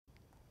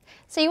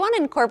So you want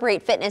to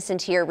incorporate fitness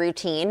into your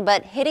routine,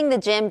 but hitting the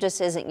gym just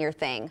isn't your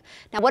thing.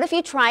 Now, what if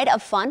you tried a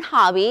fun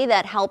hobby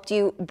that helped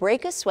you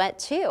break a sweat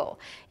too?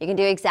 You can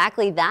do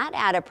exactly that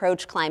at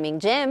Approach Climbing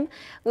Gym.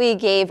 We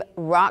gave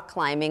rock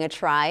climbing a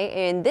try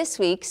in this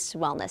week's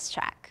Wellness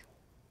Check.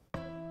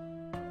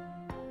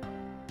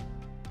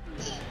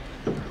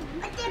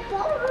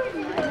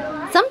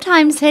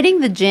 Sometimes hitting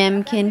the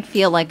gym can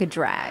feel like a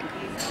drag.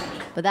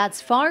 But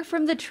that's far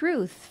from the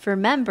truth for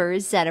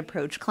members at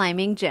Approach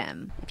Climbing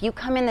Gym. If you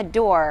come in the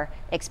door,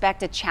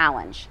 expect a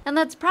challenge. And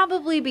that's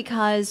probably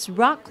because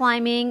rock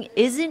climbing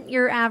isn't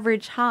your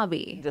average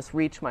hobby. Just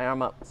reach my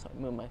arm up so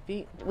I move my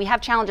feet. We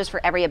have challenges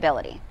for every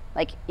ability.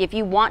 Like if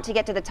you want to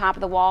get to the top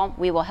of the wall,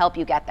 we will help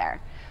you get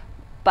there.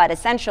 But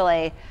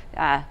essentially,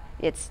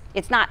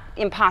 it's not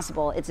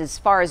impossible. It's as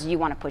far as you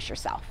want to push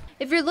yourself.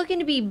 If you're looking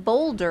to be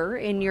bolder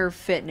in your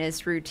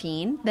fitness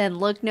routine, then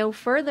look no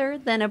further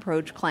than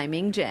Approach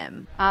Climbing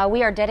Gym.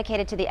 We are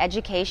dedicated to the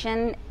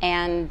education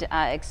and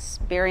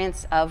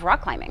experience of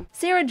rock climbing.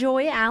 Sarah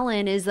Joy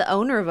Allen is the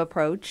owner of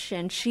Approach,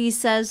 and she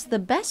says the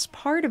best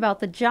part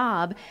about the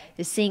job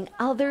is seeing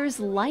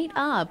others light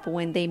up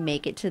when they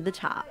make it to the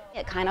top.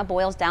 It kind of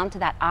boils down to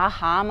that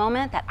aha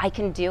moment that I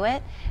can do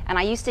it. And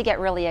I used to get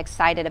really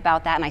excited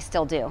about that, and I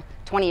still do.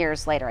 20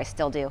 years later, I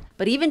still do.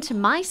 But even to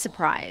my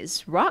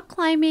surprise, rock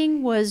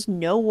climbing was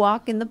no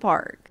walk in the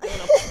park.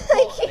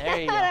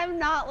 I'm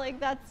not like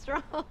that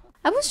strong.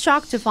 I was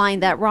shocked to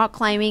find that rock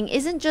climbing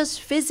isn't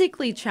just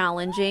physically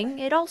challenging,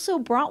 it also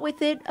brought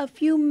with it a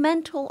few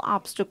mental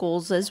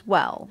obstacles as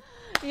well.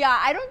 Yeah,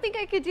 I don't think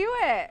I could do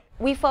it.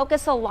 We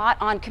focus a lot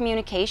on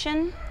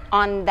communication,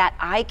 on that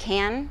I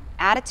can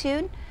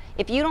attitude.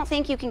 If you don't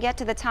think you can get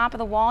to the top of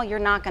the wall, you're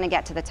not going to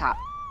get to the top.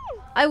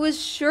 I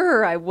was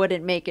sure I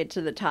wouldn't make it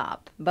to the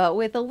top, but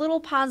with a little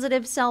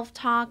positive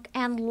self-talk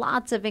and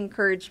lots of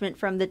encouragement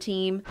from the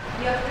team,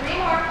 you have 3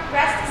 more,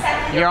 rest a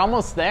second. You're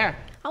almost there.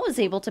 I was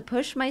able to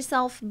push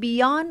myself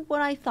beyond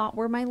what I thought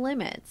were my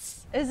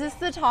limits. Is this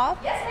the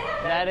top? Yes,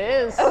 ma'am. That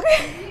is.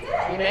 Okay.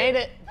 You made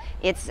it.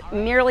 It's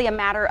merely a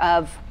matter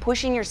of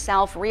pushing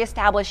yourself,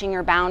 reestablishing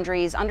your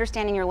boundaries,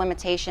 understanding your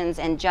limitations,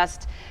 and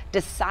just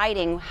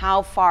deciding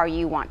how far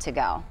you want to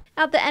go.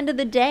 At the end of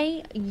the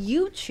day,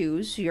 you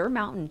choose your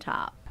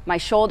mountaintop. My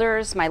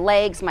shoulders, my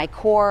legs, my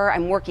core,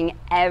 I'm working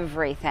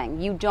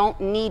everything. You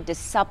don't need to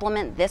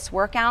supplement this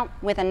workout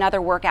with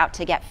another workout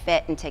to get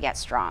fit and to get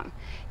strong.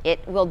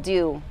 It will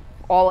do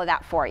all of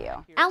that for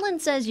you. Allen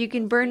says you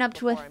can burn up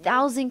to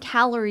 1,000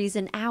 calories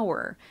an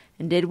hour.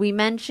 And did we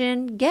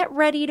mention, get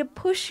ready to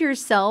push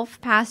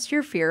yourself past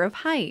your fear of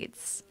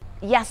heights?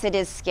 Yes, it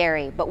is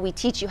scary, but we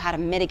teach you how to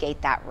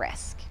mitigate that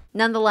risk.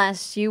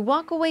 Nonetheless, you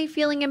walk away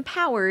feeling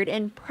empowered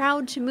and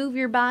proud to move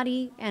your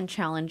body and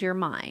challenge your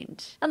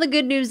mind. And the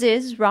good news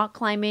is, rock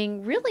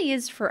climbing really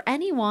is for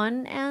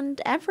anyone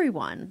and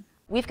everyone.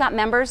 We've got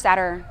members that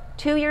are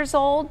 2 years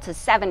old to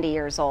 70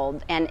 years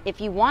old, and if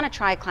you want to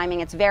try climbing,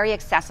 it's very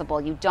accessible.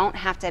 You don't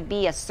have to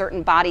be a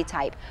certain body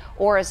type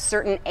or a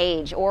certain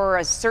age or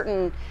a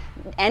certain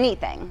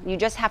anything. You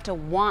just have to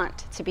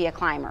want to be a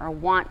climber or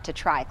want to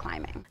try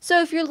climbing. So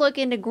if you're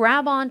looking to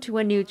grab onto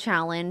a new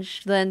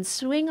challenge, then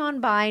swing on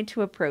by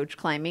to Approach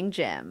Climbing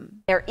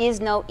Gym. There is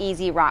no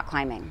easy rock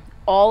climbing.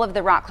 All of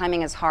the rock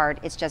climbing is hard,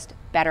 it's just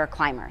better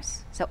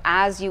climbers. So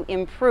as you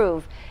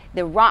improve,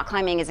 the rock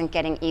climbing isn't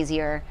getting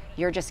easier,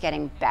 you're just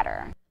getting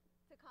better.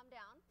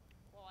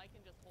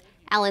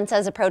 Allen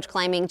says Approach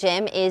Climbing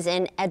Gym is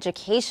an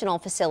educational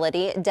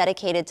facility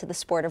dedicated to the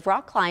sport of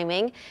rock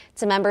climbing.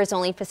 It's a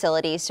members-only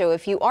facility, so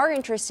if you are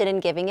interested in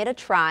giving it a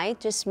try,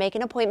 just make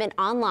an appointment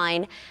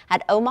online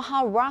at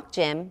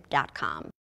omaharockgym.com.